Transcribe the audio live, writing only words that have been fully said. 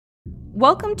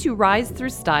Welcome to Rise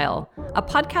Through Style, a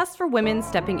podcast for women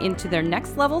stepping into their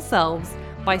next level selves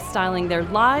by styling their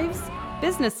lives,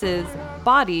 businesses,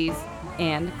 bodies,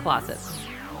 and closets.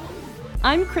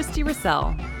 I'm Christy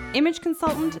Russell, image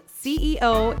consultant,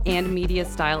 CEO, and media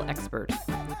style expert.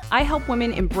 I help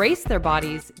women embrace their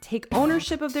bodies, take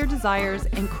ownership of their desires,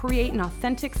 and create an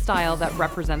authentic style that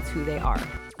represents who they are.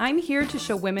 I'm here to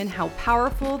show women how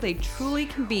powerful they truly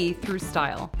can be through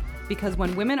style. Because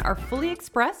when women are fully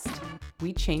expressed,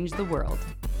 we change the world.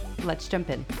 Let's jump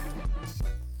in.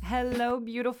 Hello,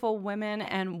 beautiful women,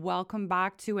 and welcome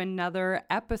back to another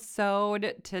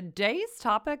episode. Today's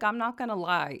topic, I'm not going to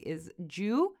lie, is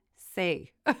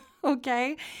juicy.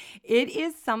 Okay? It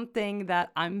is something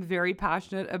that I'm very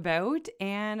passionate about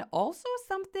and also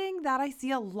something that I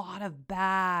see a lot of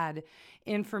bad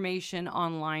information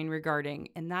online regarding,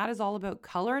 and that is all about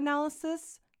color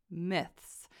analysis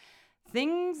myths.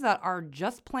 Things that are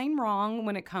just plain wrong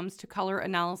when it comes to color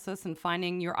analysis and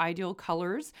finding your ideal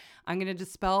colors. I'm going to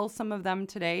dispel some of them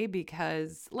today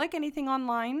because, like anything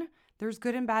online, there's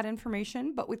good and bad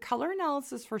information. But with color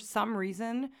analysis, for some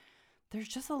reason, there's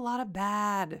just a lot of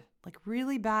bad, like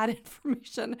really bad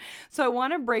information. So I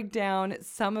want to break down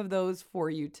some of those for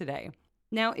you today.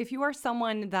 Now, if you are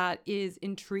someone that is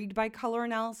intrigued by color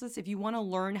analysis, if you want to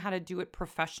learn how to do it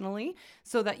professionally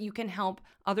so that you can help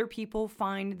other people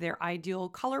find their ideal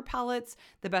color palettes,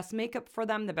 the best makeup for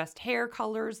them, the best hair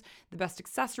colors, the best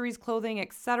accessories, clothing,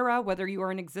 etc., whether you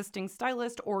are an existing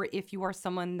stylist or if you are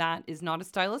someone that is not a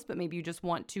stylist, but maybe you just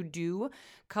want to do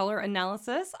color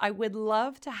analysis, I would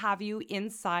love to have you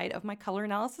inside of my color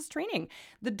analysis training.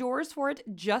 The doors for it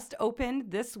just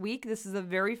opened this week. This is the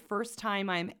very first time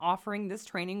I'm offering this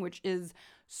training, which is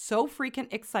so freaking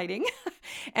exciting.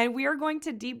 And we are going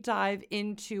to deep dive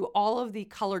into all of the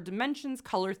color dimensions,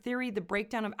 color theory, the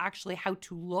breakdown of actually how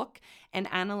to look and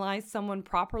analyze someone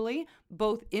properly,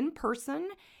 both in person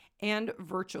and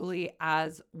virtually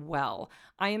as well.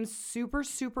 I am super,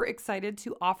 super excited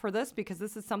to offer this because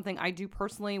this is something I do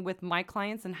personally with my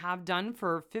clients and have done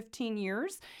for 15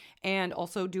 years and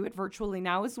also do it virtually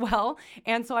now as well.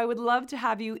 And so I would love to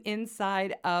have you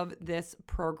inside of this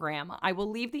program. I will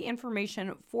leave the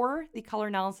information for the color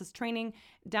analysis training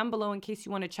down below in case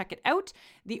you want to check it out.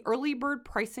 The early bird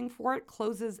pricing for it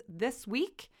closes this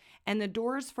week, and the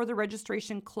doors for the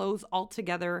registration close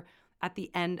altogether at the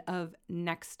end of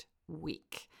next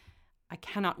week. I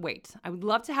cannot wait. I would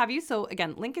love to have you. So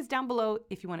again, link is down below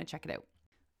if you want to check it out.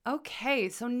 Okay,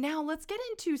 so now let's get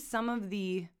into some of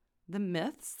the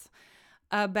myths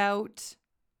about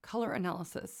color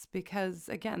analysis because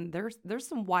again, there's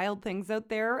some wild things out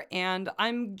there, and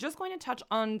I'm just going to touch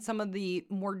on some of the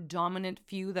more dominant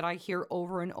few that I hear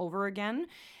over and over again.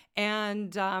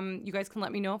 And you guys can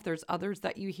let me know if there's others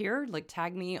that you hear, like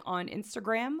tag me on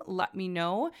Instagram, let me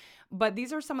know. But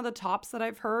these are some of the tops that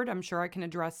I've heard. I'm sure I can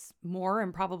address more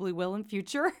and probably will in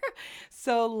future.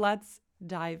 So let's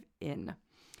dive in.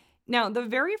 Now, the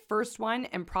very first one,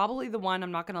 and probably the one,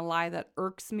 I'm not going to lie, that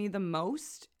irks me the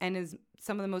most and is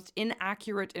some of the most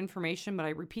inaccurate information, but I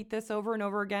repeat this over and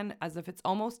over again as if it's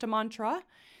almost a mantra,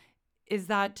 is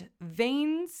that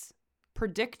veins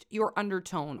predict your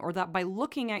undertone, or that by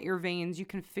looking at your veins, you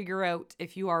can figure out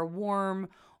if you are warm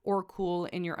or cool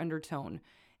in your undertone.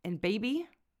 And baby,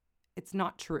 it's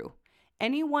not true.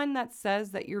 Anyone that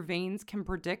says that your veins can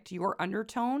predict your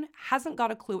undertone hasn't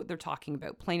got a clue what they're talking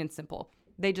about, plain and simple.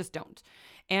 They just don't.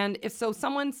 And if so,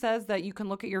 someone says that you can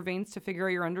look at your veins to figure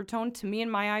out your undertone, to me, in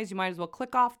my eyes, you might as well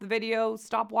click off the video,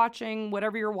 stop watching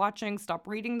whatever you're watching, stop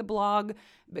reading the blog,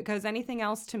 because anything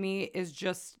else to me is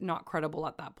just not credible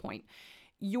at that point.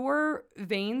 Your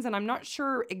veins, and I'm not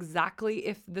sure exactly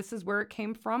if this is where it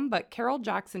came from, but Carol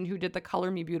Jackson, who did the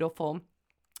Color Me Beautiful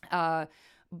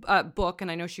book, and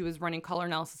I know she was running color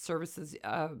analysis services,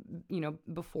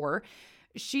 before.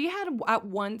 She had at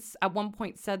one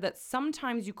point said that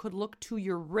sometimes you could look to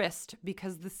your wrist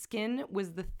because the skin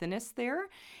was the thinnest there.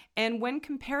 And when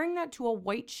comparing that to a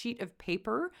white sheet of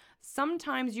paper,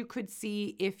 sometimes you could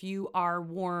see if you are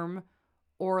warm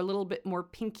or a little bit more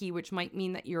pinky, which might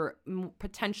mean that you're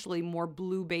potentially more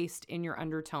blue-based in your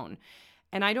undertone.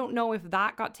 And I don't know if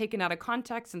that got taken out of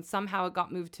context and somehow it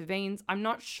got moved to veins. I'm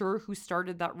not sure who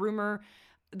started that rumor.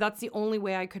 That's the only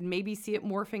way I could maybe see it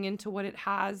morphing into what it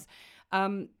has.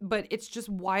 But it's just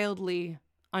wildly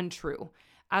untrue.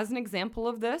 As an example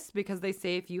of this, because they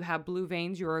say if you have blue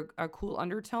veins, you're a cool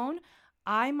undertone,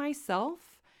 I myself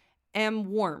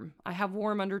am warm. I have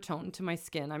warm undertone to my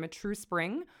skin. I'm a true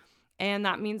spring, and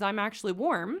that means I'm actually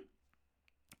warm,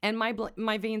 and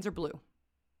my veins are blue.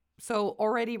 So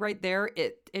already right there,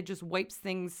 it just wipes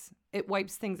things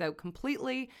out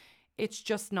completely. It's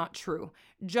just not true.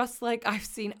 Just like I've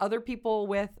seen other people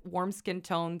with warm skin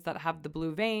tones that have the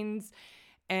blue veins,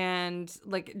 and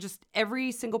like just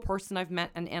every single person I've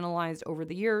met and analyzed over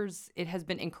the years, it has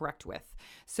been incorrect with.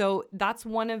 So that's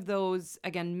one of those,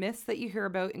 again, myths that you hear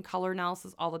about in color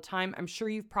analysis all the time. I'm sure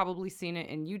you've probably seen it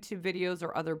in YouTube videos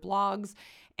or other blogs.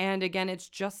 And again, it's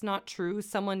just not true.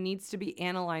 Someone needs to be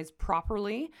analyzed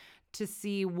properly to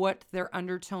see what their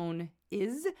undertone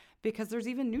is, because there's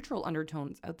even neutral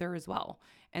undertones out there as well.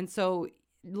 And so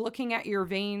looking at your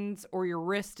veins or your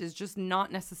wrist is just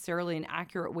not necessarily an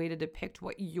accurate way to depict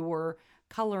what your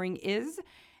coloring is.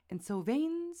 And so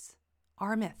veins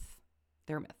are a myth.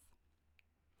 They're a myth.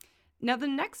 Now, the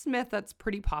next myth that's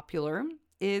pretty popular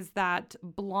is that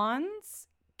blondes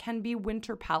can be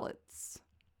winter palettes,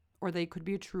 or they could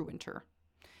be a true winter.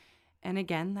 And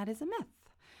again, that is a myth.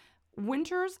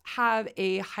 Winters have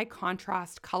a high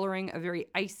contrast coloring, a very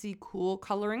icy, cool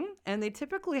coloring, and they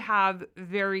typically have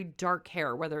very dark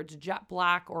hair, whether it's jet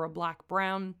black or a black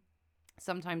brown.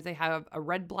 Sometimes they have a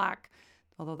red black,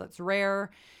 although that's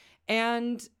rare,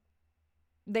 and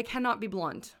they cannot be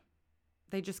blonde.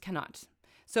 They just cannot.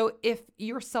 So if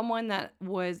you're someone that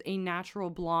was a natural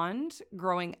blonde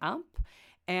growing up,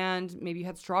 and maybe you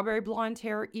had strawberry blonde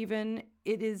hair even,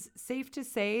 it is safe to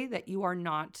say that you are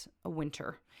not a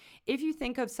winter. If you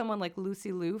think of someone like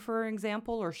Lucy Liu, for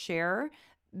example, or Cher,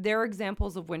 they're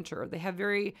examples of winter. They have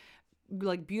very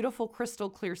like beautiful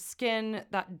crystal clear skin,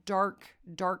 that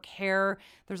dark hair.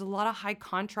 There's a lot of high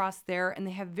contrast there, and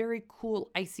they have very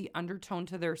cool icy undertone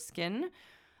to their skin.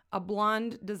 A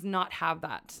blonde does not have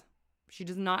that. She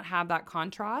does not have that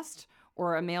contrast,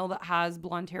 or a male that has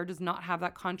blonde hair does not have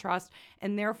that contrast,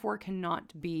 and therefore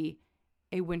cannot be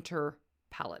a winter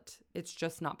palette. It's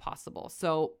just not possible.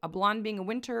 So a blonde being a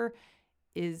winter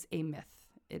is a myth.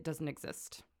 It doesn't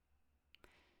exist.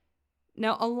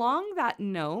 Now, along that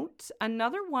note,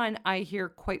 another one I hear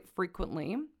quite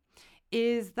frequently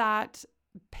is that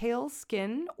pale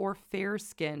skin or fair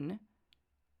skin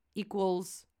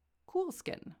equals cool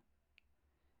skin.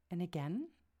 And again,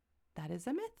 that is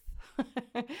a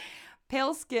myth.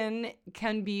 Pale skin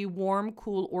can be warm,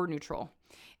 cool, or neutral.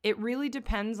 It really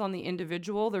depends on the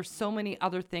individual. There's so many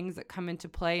other things that come into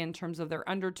play in terms of their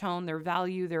undertone, their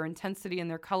value, their intensity, and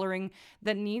their coloring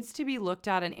that needs to be looked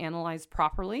at and analyzed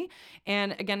properly.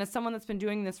 And again, as someone that's been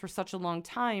doing this for such a long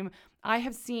time, I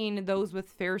have seen those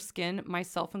with fair skin,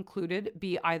 myself included,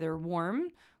 be either warm,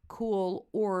 cool,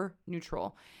 or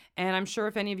neutral. And I'm sure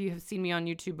if any of you have seen me on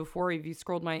YouTube before, if you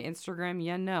scrolled my Instagram,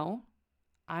 you know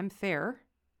I'm fair.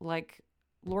 Like,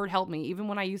 Lord help me, even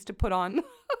when I used to put on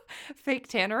fake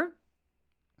tanner,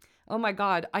 oh my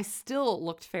God, I still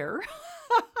looked fair,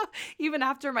 even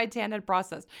after my tan had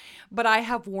processed. But I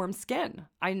have warm skin.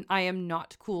 I am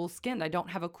not cool skinned. I don't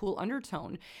have a cool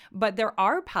undertone. But there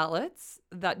are palettes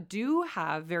that do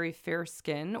have very fair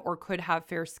skin or could have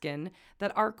fair skin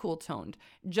that are cool toned.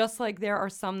 Just like there are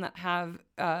some that have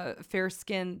fair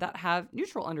skin that have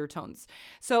neutral undertones.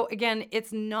 So again,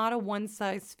 it's not a one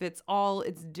size fits all.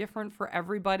 It's different for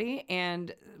everybody.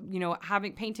 And, you know,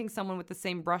 painting someone with the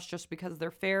same brush just because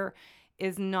they're fair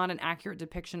is not an accurate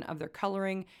depiction of their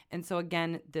coloring. And so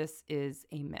again, this is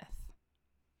a myth.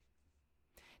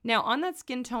 Now, on that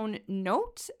skin tone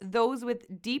note, those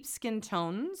with deep skin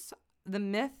tones, the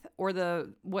myth or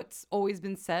what's always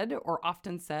been said or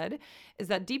often said is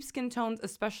that deep skin tones,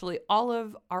 especially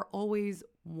olive, are always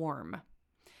warm.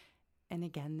 And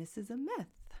again, this is a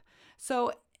myth.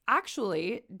 So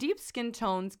actually, deep skin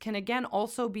tones can again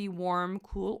also be warm,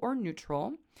 cool, or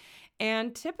neutral.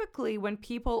 And typically when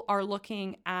people are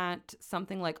looking at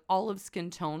something like olive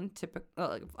skin tone,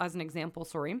 as an example,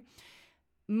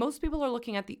 most people are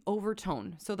looking at the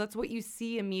overtone. So that's what you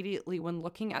see immediately when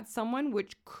looking at someone,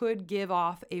 which could give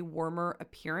off a warmer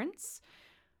appearance.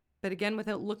 But again,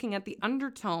 without looking at the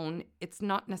undertone, it's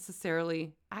not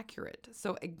necessarily accurate.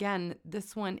 So again,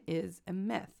 this one is a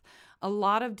myth. A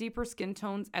lot of deeper skin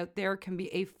tones out there can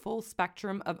be a full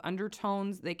spectrum of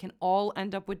undertones. They can all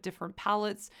end up with different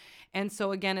palettes. And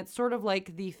so again, it's sort of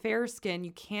like the fair skin.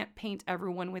 You can't paint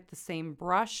everyone with the same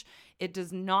brush. It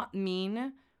does not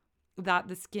mean that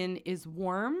the skin is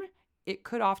warm. It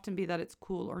could often be that it's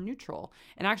cool or neutral.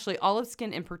 And actually, olive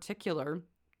skin in particular,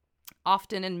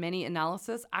 often in many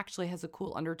analysis, actually has a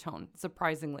cool undertone,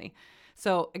 surprisingly.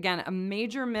 So again, a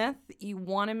major myth. You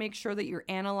want to make sure that you're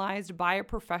analyzed by a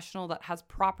professional that has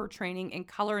proper training in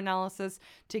color analysis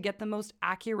to get the most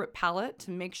accurate palette,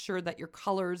 to make sure that your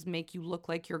colors make you look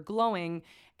like you're glowing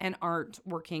and aren't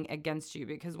working against you.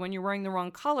 Because when you're wearing the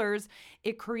wrong colors,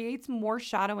 it creates more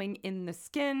shadowing in the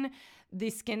skin. The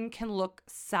skin can look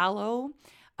sallow.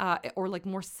 or like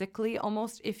more sickly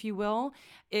almost, if you will.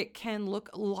 It can look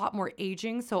a lot more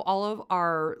aging. So all of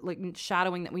our like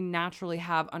shadowing that we naturally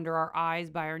have under our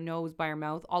eyes, by our nose, by our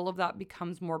mouth, all of that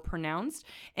becomes more pronounced.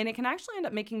 And it can actually end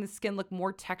up making the skin look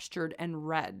more textured and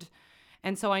red.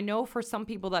 And so I know for some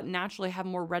people that naturally have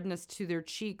more redness to their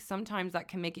cheeks, sometimes that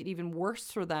can make it even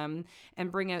worse for them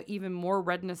and bring out even more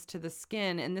redness to the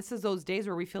skin. And this is those days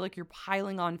where we feel like you're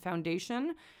piling on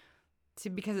foundation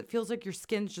because it feels like your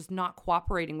skin's just not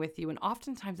cooperating with you. And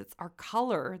oftentimes it's our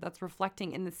color that's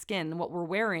reflecting in the skin and what we're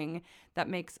wearing that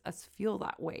makes us feel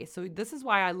that way. So this is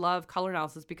why I love color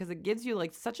analysis, because it gives you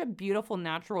like such a beautiful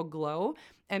natural glow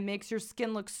and makes your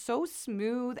skin look so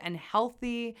smooth and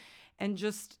healthy and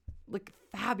just like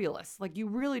fabulous. Like you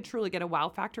really truly get a wow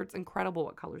factor. It's incredible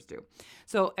what colors do.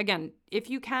 So again,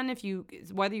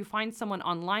 whether you find someone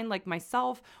online like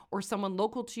myself or someone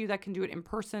local to you that can do it in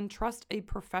person, trust a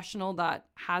professional that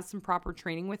has some proper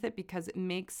training with it, because it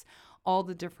makes all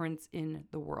the difference in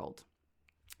the world.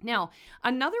 Now,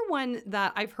 another one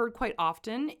that I've heard quite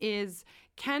often is,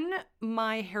 can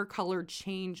my hair color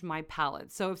change my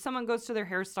palette? So if someone goes to their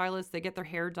hairstylist, they get their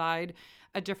hair dyed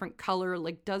a different color,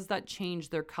 like does that change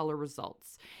their color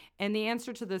results? And the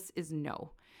answer to this is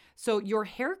no. So your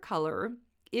hair color,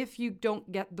 if you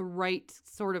don't get the right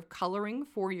sort of coloring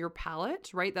for your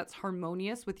palette, right, that's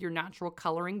harmonious with your natural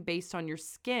coloring based on your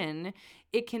skin,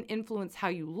 it can influence how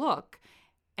you look.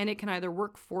 And it can either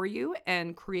work for you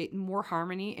and create more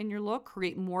harmony in your look,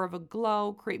 create more of a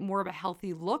glow, create more of a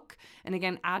healthy look, and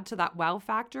again, add to that wow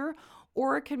factor.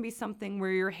 Or it can be something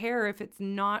where your hair, if it's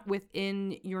not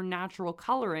within your natural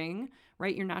coloring,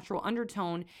 right, your natural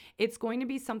undertone, it's going to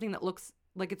be something that looks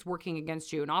like it's working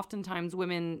against you. And oftentimes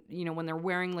women, when they're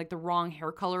wearing like the wrong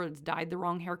hair color, it's dyed the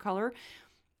wrong hair color,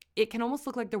 it can almost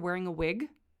look like they're wearing a wig,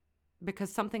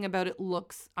 because something about it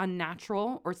looks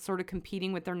unnatural or sort of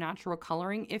competing with their natural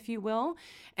coloring, if you will.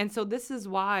 And so this is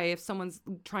why if someone's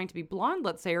trying to be blonde,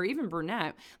 let's say, or even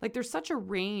brunette, like there's such a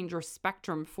range or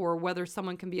spectrum for whether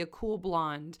someone can be a cool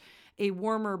blonde, a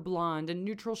warmer blonde, a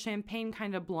neutral champagne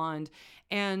kind of blonde.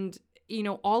 And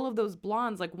all of those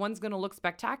blondes, like one's going to look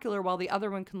spectacular while the other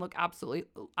one can look absolutely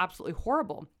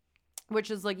horrible. Which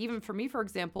is like, even for me, for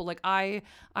example, like I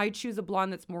choose a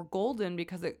blonde that's more golden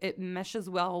because it meshes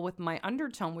well with my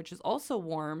undertone, which is also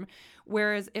warm.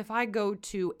 Whereas if I go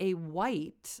to a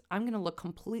white, I'm going to look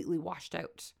completely washed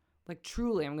out. Like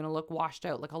truly, I'm going to look washed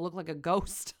out. Like I'll look like a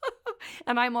ghost.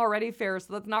 And I'm already fair,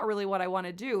 so that's not really what I want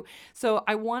to do. So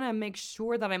I want to make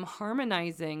sure that I'm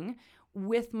harmonizing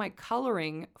with my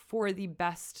coloring for the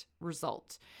best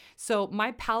result. So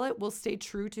my palette will stay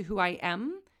true to who I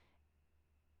am.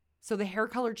 So the hair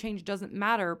color change doesn't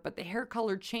matter, but the hair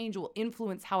color change will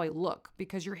influence how I look,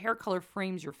 because your hair color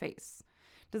frames your face.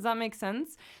 Does that make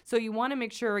sense? So you want to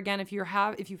make sure, again, if you've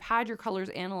had your colors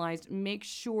analyzed, make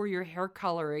sure your hair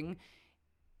coloring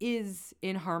is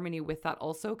in harmony with that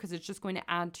also, because it's just going to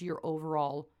add to your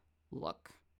overall look.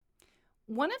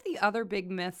 One of the other big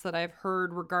myths that I've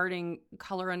heard regarding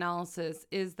color analysis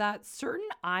is that certain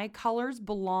eye colors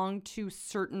belong to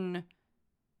certain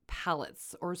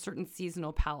palettes or certain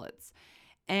seasonal palettes.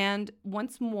 And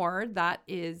once more, that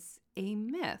is a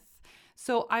myth.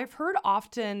 So I've heard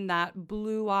often that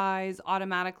blue eyes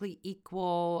automatically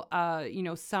equal,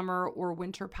 summer or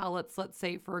winter palettes, let's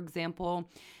say, for example.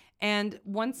 And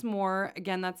once more,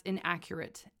 again, that's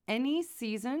inaccurate. Any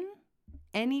season,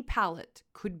 any palette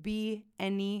could be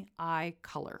any eye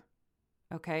color.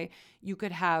 Okay. You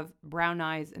could have brown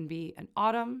eyes and be an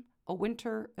autumn, a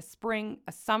winter, a spring,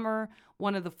 a summer,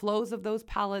 one of the flows of those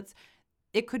palettes.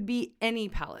 It could be any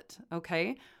palette,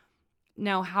 okay?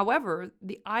 Now, however,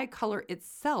 the eye color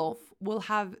itself will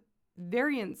have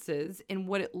variances in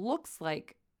what it looks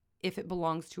like if it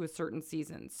belongs to a certain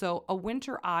season. So a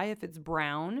winter eye, if it's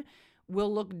brown,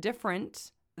 will look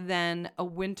different than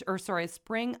a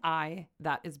spring eye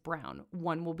that is brown.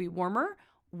 One will be warmer,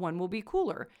 one will be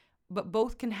cooler. But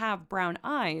both can have brown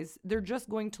eyes. They're just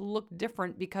going to look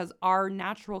different because our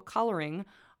natural coloring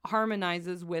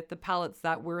harmonizes with the palettes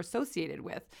that we're associated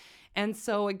with. And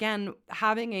so again,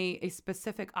 having a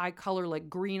specific eye color like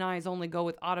green eyes only go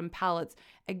with autumn palettes,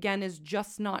 again, is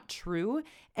just not true.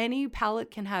 Any palette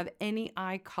can have any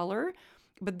eye color,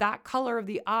 but that color of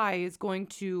the eye is going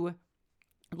to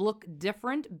look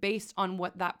different based on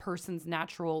what that person's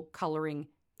natural coloring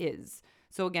is.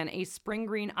 So again, a spring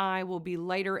green eye will be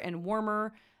lighter and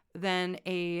warmer than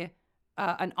an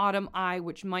autumn eye,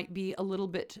 which might be a little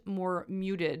bit more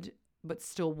muted, but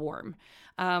still warm.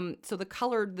 So the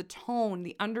color, the tone,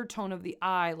 the undertone of the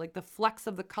eye, like the flecks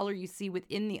of the color you see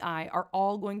within the eye, are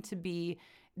all going to be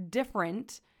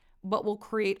different but will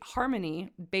create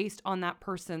harmony based on that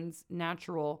person's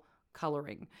natural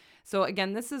coloring. So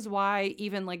again, this is why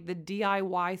even like the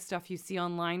DIY stuff you see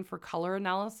online for color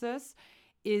analysis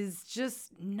is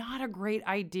just not a great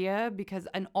idea, because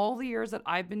in all the years that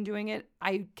I've been doing it,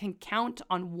 I can count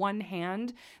on one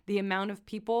hand the amount of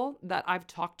people that I've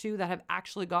talked to that have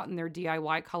actually gotten their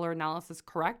DIY color analysis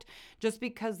correct, just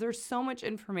because there's so much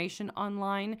information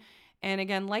online. And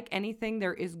again, like anything,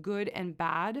 there is good and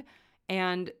bad.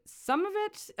 And some of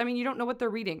it, I mean, you don't know what they're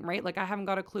reading, right? Like I haven't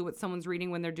got a clue what someone's reading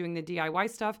when they're doing the DIY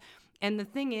stuff. And the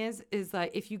thing is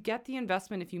that if you get the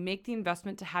investment, if you make the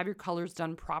investment to have your colors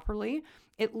done properly,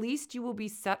 at least you will be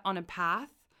set on a path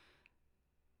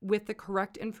with the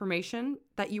correct information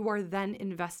that you are then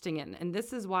investing in. And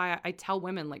this is why I tell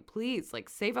women, like, please, like,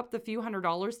 save up the few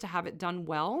 $100s to have it done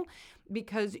well,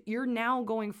 because you're now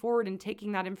going forward and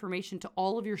taking that information to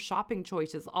all of your shopping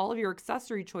choices, all of your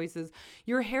accessory choices,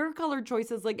 your hair color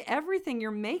choices, like everything,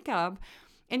 your makeup.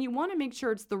 And you want to make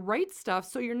sure it's the right stuff,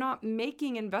 so you're not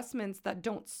making investments that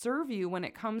don't serve you when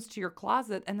it comes to your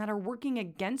closet and that are working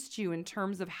against you in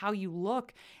terms of how you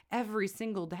look every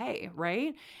single day,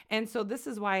 right? And so this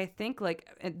is why I think, like,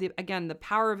 again, the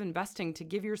power of investing to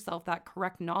give yourself that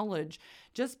correct knowledge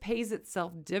just pays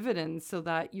itself dividends, so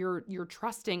that you're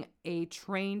trusting a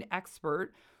trained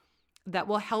expert that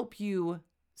will help you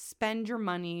spend your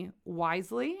money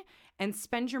wisely and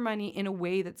spend your money in a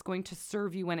way that's going to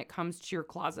serve you when it comes to your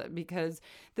closet. Because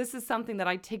this is something that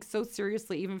I take so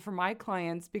seriously, even for my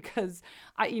clients, because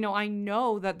I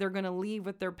know that they're going to leave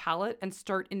with their palette and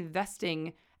start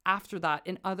investing after that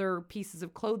in other pieces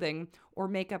of clothing or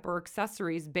makeup or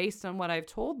accessories based on what I've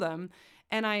told them.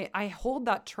 And I hold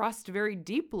that trust very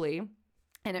deeply.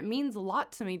 And it means a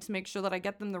lot to me to make sure that I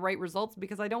get them the right results,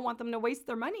 because I don't want them to waste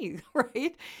their money,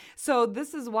 right? So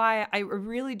this is why I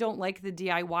really don't like the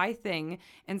DIY thing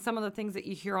and some of the things that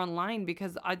you hear online,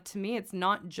 because to me, it's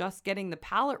not just getting the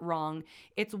palette wrong.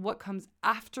 It's what comes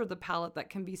after the palette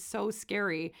that can be so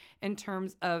scary in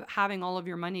terms of having all of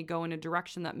your money go in a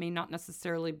direction that may not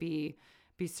necessarily be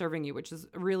serving you, which is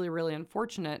really, really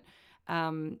unfortunate,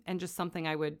 and just something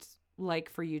I would like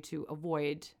for you to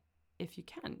avoid if you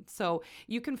can. So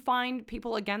you can find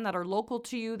people, again, that are local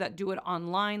to you that do it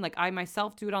online. Like I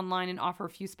myself do it online and offer a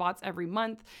few spots every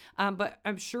month. But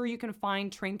I'm sure you can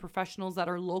find trained professionals that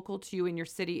are local to you in your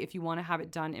city if you want to have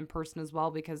it done in person as well,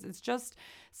 because it's just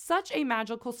such a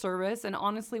magical service. And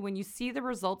honestly, when you see the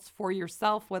results for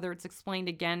yourself, whether it's explained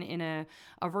again in a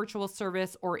virtual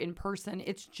service or in person,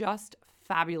 it's just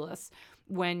fabulous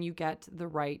when you get the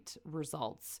right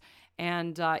results.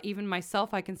 And even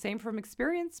myself, I can say from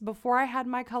experience, before I had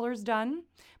my colors done,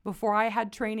 before I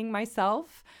had training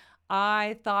myself,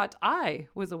 I thought I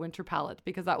was a winter palette,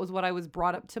 because that was what I was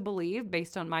brought up to believe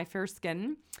based on my fair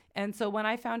skin. And so when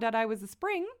I found out I was a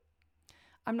spring,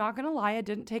 I'm not going to lie, I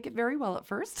didn't take it very well at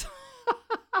first.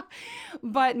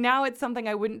 But now it's something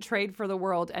I wouldn't trade for the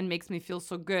world, and makes me feel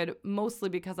so good, mostly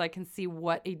because I can see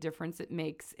what a difference it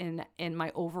makes in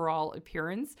my overall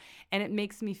appearance, and it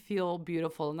makes me feel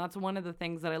beautiful. And that's one of the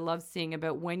things that I love seeing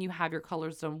about when you have your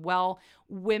colors done well.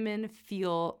 Women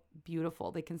feel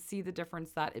beautiful. They can see the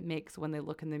difference that it makes when they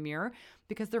look in the mirror,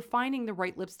 because they're finding the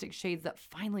right lipstick shades that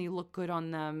finally look good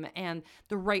on them, and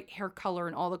the right hair color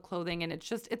and all the clothing. And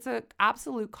it's an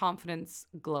absolute confidence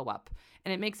glow up.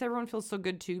 And it makes everyone feel so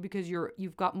good too, because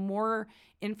you've got more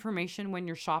information when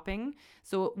you're shopping.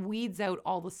 So it weeds out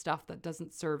all the stuff that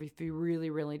doesn't serve if you really,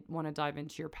 really want to dive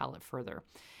into your palette further.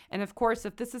 And of course,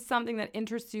 if this is something that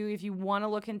interests you, if you want to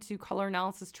look into color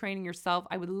analysis training yourself,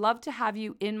 I would love to have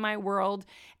you in my world.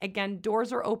 Again,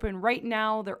 doors are open right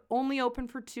now. They're only open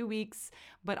for 2 weeks,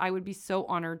 but I would be so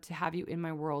honored to have you in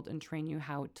my world and train you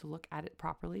how to look at it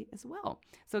properly as well.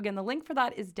 So again, the link for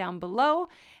that is down below.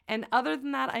 And other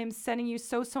than that, I am sending you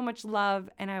so much love,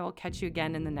 and I will catch you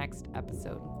again in the next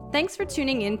episode. Thanks for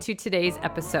tuning in to today's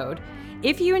episode.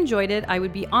 If you enjoyed it, I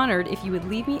would be honored if you would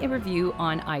leave me a review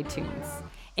on iTunes.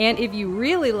 And if you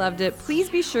really loved it, please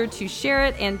be sure to share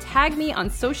it and tag me on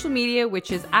social media,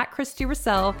 which is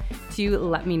 @ChristyRussell, to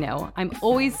let me know. I'm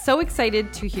always so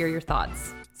excited to hear your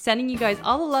thoughts. Sending you guys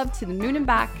all the love to the moon and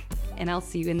back, and I'll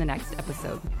see you in the next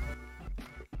episode.